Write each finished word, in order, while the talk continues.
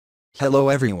Hello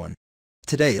everyone.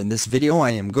 Today in this video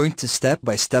I am going to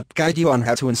step-by-step guide you on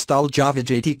how to install Java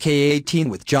JDK 18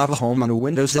 with Java Home on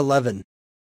Windows 11.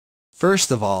 First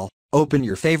of all, open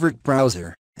your favorite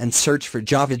browser and search for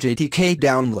Java JDK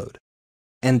download.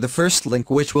 And the first link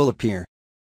which will appear.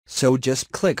 So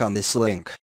just click on this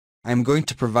link. I am going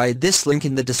to provide this link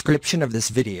in the description of this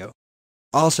video.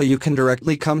 Also you can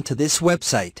directly come to this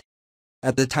website.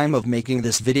 At the time of making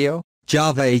this video,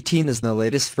 Java 18 is the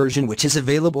latest version which is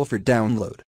available for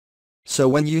download. So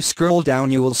when you scroll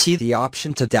down you will see the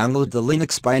option to download the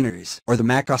Linux binaries, or the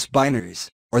macOS binaries,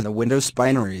 or the Windows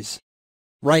binaries.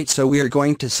 Right, so we are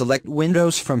going to select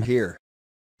Windows from here.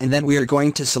 And then we are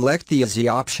going to select the Z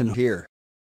option here.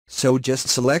 So just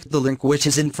select the link which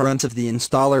is in front of the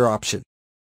installer option.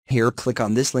 Here click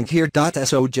on this link here.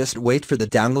 So just wait for the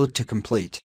download to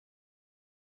complete.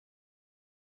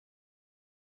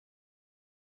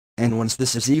 And once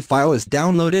this .ez file is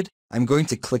downloaded, I'm going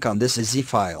to click on this .ez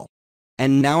file.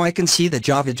 And now I can see the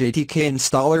Java JDK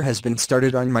installer has been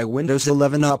started on my Windows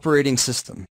 11 operating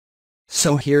system.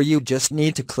 So here you just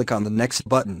need to click on the next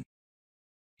button.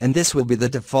 And this will be the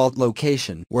default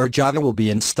location where Java will be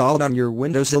installed on your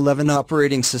Windows 11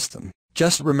 operating system.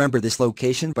 Just remember this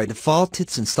location. By default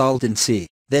it's installed in C,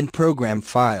 then Program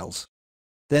Files.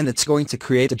 Then it's going to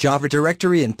create a Java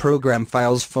directory in Program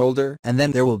Files folder, and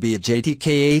then there will be a JDK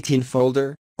 18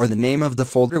 folder, or the name of the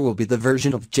folder will be the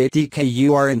version of JDK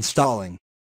you are installing.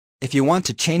 If you want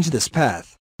to change this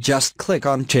path, just click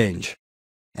on Change.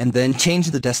 And then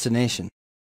change the destination.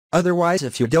 Otherwise,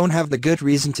 if you don't have the good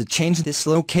reason to change this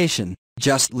location,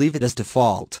 just leave it as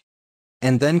default.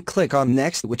 And then click on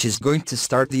Next, which is going to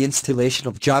start the installation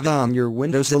of Java on your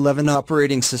Windows 11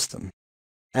 operating system.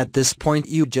 At this point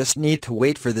you just need to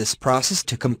wait for this process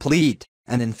to complete,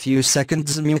 and in few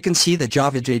seconds you can see the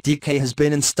Java JDK has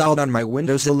been installed on my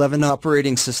Windows 11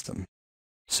 operating system.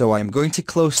 So I am going to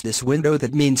close this window.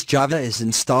 That means Java is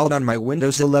installed on my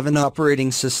Windows 11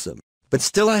 operating system, but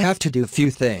still I have to do a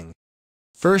few things.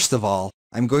 First of all,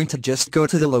 I'm going to just go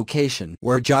to the location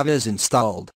where Java is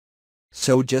installed.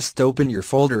 So just open your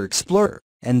folder Explorer,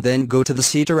 and then go to the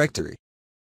C directory.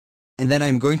 And then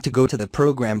I'm going to go to the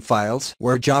Program Files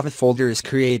where Java folder is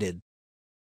created.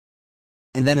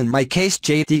 And then in my case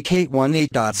JDK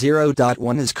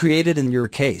 18.0.1 is created. In your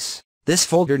case, this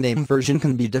folder name version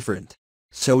can be different.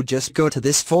 So just go to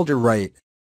this folder right.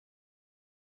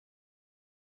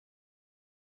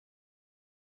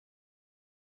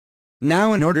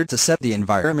 Now in order to set the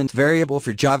environment variable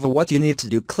for Java, what you need to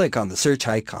do, click on the search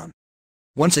icon.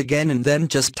 Once again, and then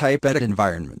just type edit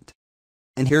environment.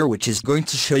 And here which is going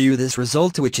to show you this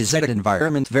result, which is edit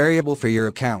environment variable for your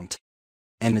account.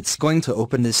 And it's going to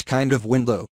open this kind of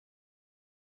window.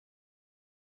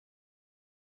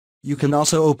 You can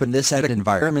also open this edit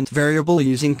environment variable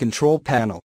using Control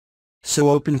Panel. So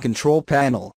open Control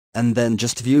Panel, and then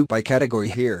just view by category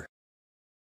here.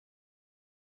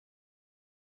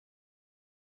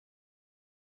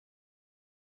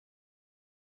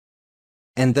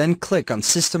 And then click on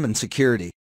System and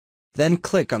Security. Then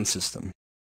click on System.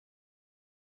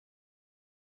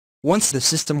 Once the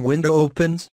system window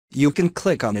opens, you can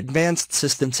click on Advanced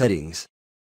System Settings.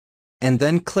 And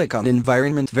then click on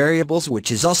Environment Variables,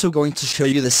 which is also going to show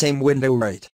you the same window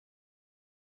right.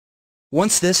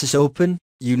 Once this is open,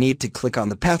 you need to click on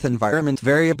the Path Environment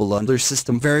Variable under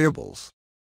System Variables.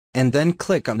 And then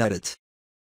click on Edit.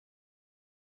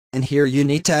 And here you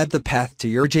need to add the path to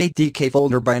your JDK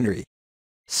folder binary.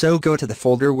 So go to the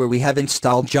folder where we have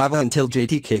installed Java Untitled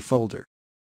JDK folder.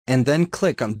 And then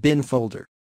click on Bin folder.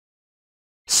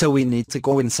 So we need to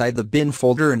go inside the bin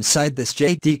folder inside this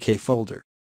JDK folder.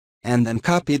 And then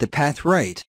copy the path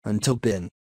right, until bin.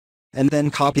 And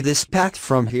then copy this path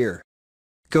from here.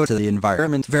 Go to the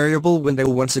environment variable window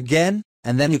once again,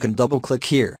 and then you can double click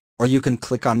here, or you can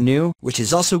click on New, which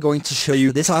is also going to show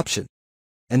you this option.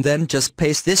 And then just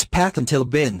paste this path until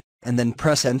bin, and then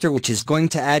press enter, which is going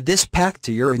to add this path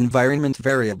to your environment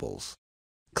variables.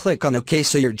 Click on OK,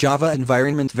 so your Java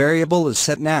environment variable is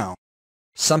set now.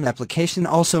 Some application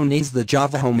also needs the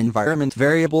Java Home environment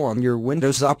variable on your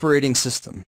Windows operating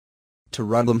system to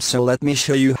run them, so let me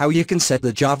show you how you can set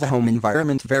the Java Home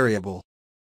environment variable.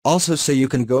 Also, so you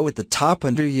can go at the top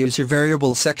under User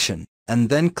Variable section, and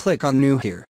then click on New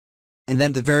here. And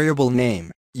then the variable name,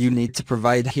 you need to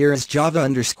provide here as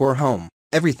Java_Home,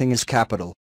 everything is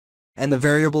capital. And the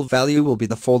variable value will be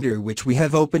the folder which we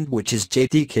have opened, which is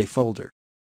JDK folder.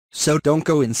 So don't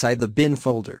go inside the bin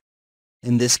folder.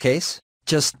 In this case,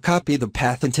 just copy the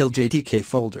path until JDK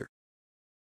folder.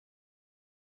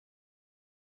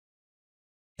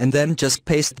 And then just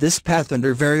paste this path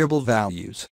under variable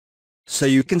values. So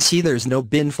you can see there's no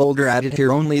bin folder added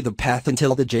here, only the path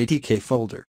until the JDK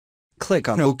folder. Click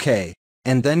on OK,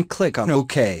 and then click on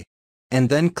OK, and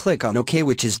then click on OK,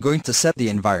 which is going to set the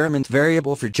environment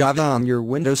variable for Java on your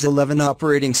Windows 11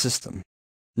 operating system.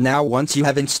 Now once you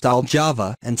have installed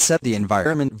Java and set the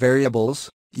environment variables,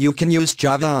 you can use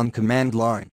Java on command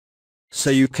line. So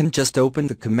you can just open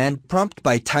the command prompt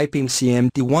by typing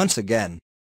cmd once again.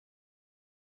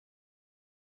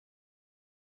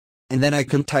 And then I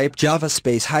can type Java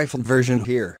 -version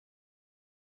here.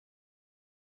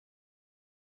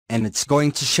 And it's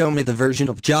going to show me the version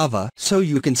of Java, so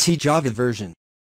you can see Java version.